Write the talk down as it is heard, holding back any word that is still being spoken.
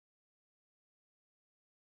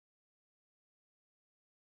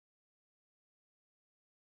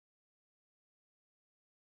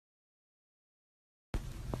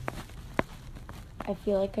I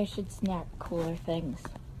feel like I should snap cooler things.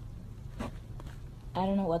 I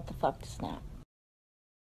don't know what the fuck to snap.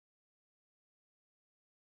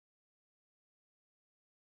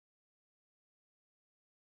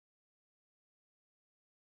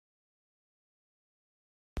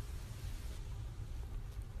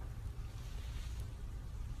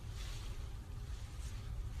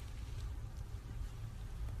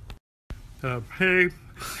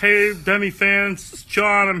 Hey, Demi fans, it's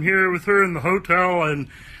John. I'm here with her in the hotel, and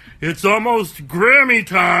it's almost Grammy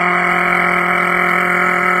time.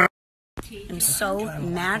 I'm so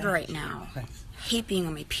mad right now. I hate being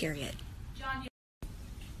on my period.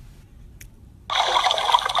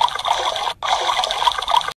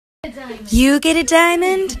 You get a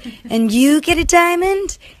diamond, and you get a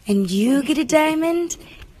diamond, and you get a diamond,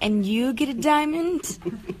 and you get a diamond.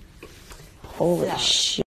 Holy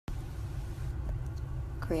shit.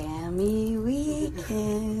 Grammy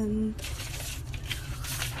weekend.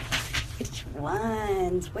 Which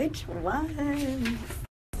ones? Which ones?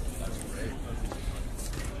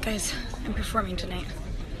 Guys, I'm performing tonight.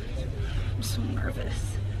 I'm so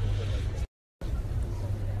nervous.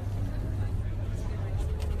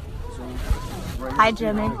 Hi,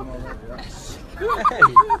 Jimmy.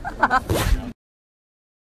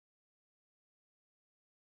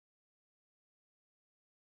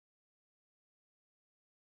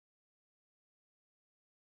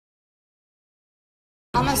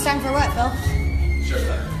 Almost time for what, Phil?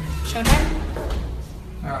 Showtime. Showtime?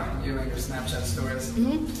 You and your Snapchat stories.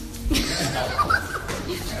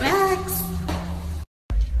 Max!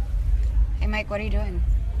 Hey, Mike, what are you doing?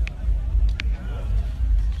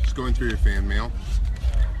 Just going through your fan mail.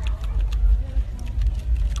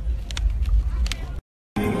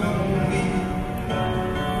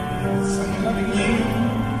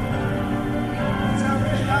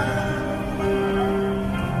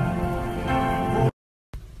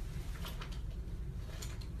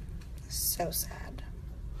 So sad.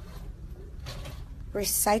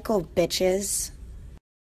 Recycle, bitches.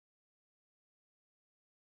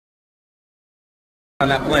 On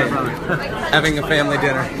that plane, having a family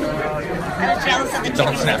dinner. I was jealous of the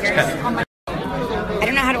Don't chicken fingers. Snapchat. Oh my. I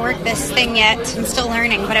don't know how to work this thing yet. I'm still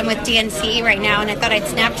learning, but I'm with DNC right now, and I thought I'd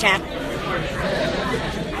Snapchat.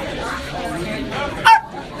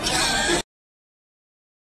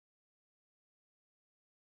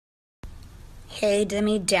 Hey,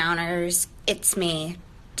 Demi Downers. It's me,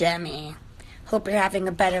 Demi. Hope you're having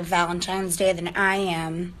a better Valentine's Day than I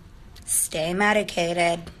am. Stay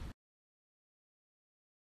medicated.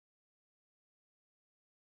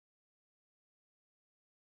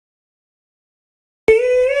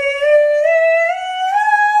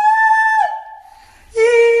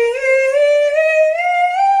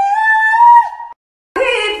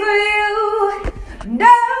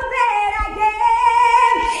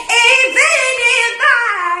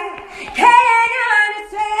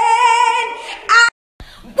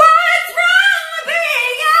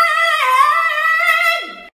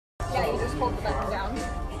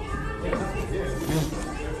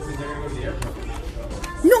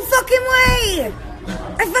 No fucking way!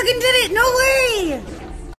 I fucking did it! No way!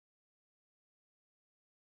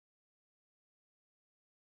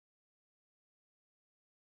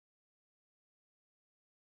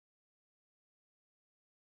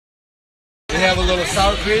 We have a little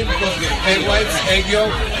sour cream, egg whites, egg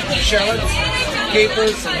yolk, shallots,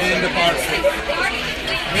 capers, and the parsley.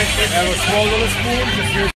 We have a small little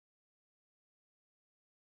spoon.